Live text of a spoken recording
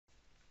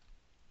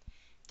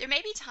There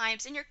may be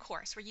times in your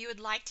course where you would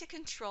like to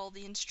control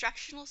the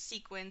instructional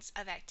sequence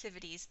of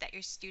activities that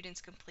your students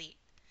complete.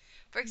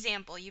 For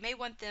example, you may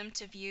want them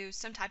to view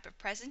some type of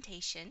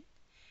presentation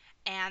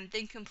and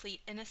then complete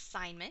an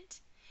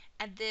assignment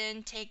and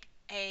then take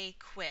a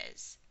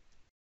quiz.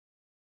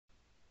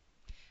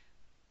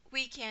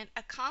 We can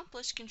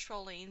accomplish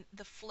controlling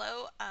the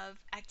flow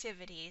of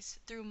activities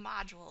through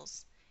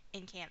modules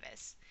in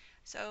Canvas.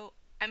 So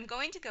I'm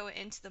going to go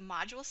into the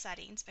module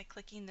settings by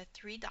clicking the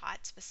three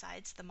dots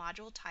besides the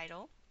module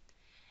title,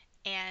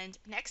 and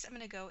next I'm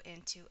going to go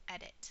into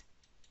edit.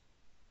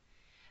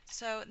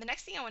 So the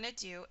next thing I want to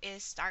do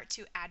is start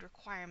to add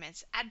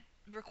requirements. Add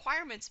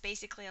requirements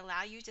basically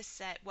allow you to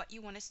set what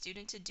you want a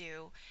student to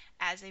do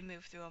as they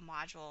move through a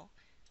module.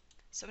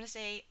 So I'm going to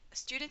say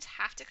students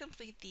have to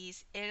complete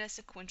these in a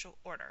sequential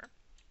order.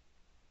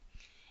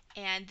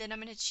 And then I'm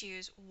going to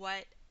choose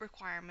what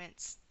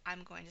requirements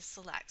I'm going to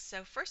select.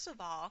 So first of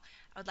all,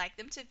 I would like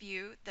them to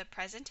view the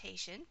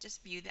presentation.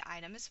 Just view the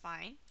item is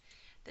fine.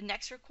 The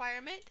next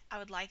requirement, I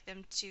would like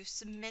them to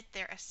submit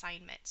their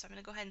assignment. So I'm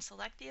going to go ahead and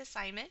select the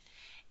assignment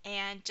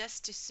and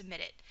just to submit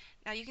it.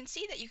 Now you can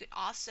see that you can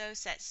also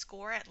set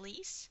score at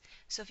least.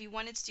 So if you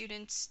wanted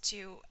students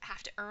to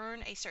have to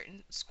earn a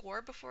certain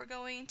score before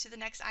going to the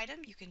next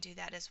item, you can do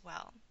that as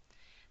well.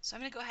 So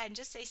I'm going to go ahead and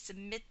just say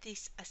submit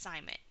this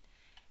assignment.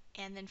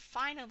 And then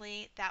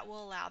finally, that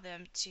will allow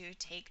them to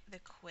take the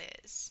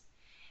quiz.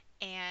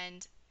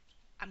 And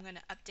I'm going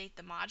to update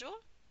the module.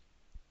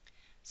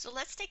 So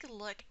let's take a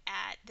look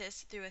at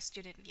this through a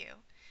student view.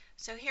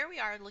 So here we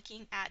are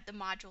looking at the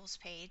modules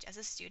page as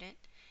a student,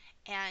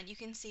 and you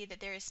can see that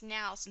there is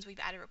now, since we've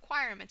added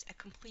requirements, a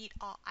complete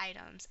all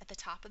items at the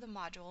top of the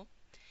module.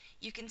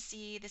 You can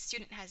see the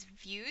student has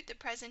viewed the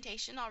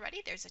presentation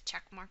already. There's a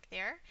check mark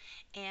there,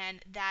 and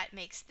that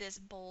makes this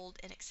bold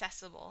and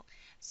accessible.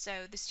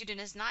 So the student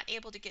is not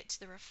able to get to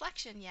the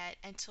reflection yet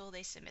until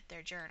they submit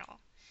their journal.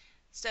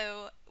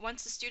 So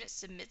once the student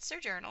submits their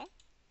journal,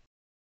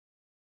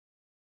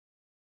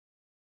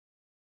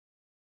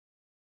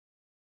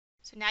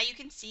 so now you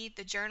can see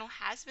the journal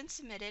has been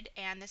submitted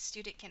and the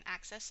student can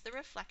access the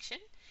reflection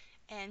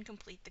and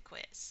complete the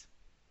quiz.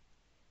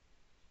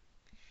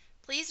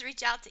 Please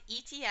reach out to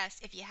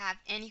ETS if you have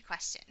any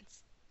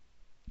questions.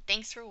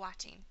 Thanks for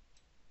watching.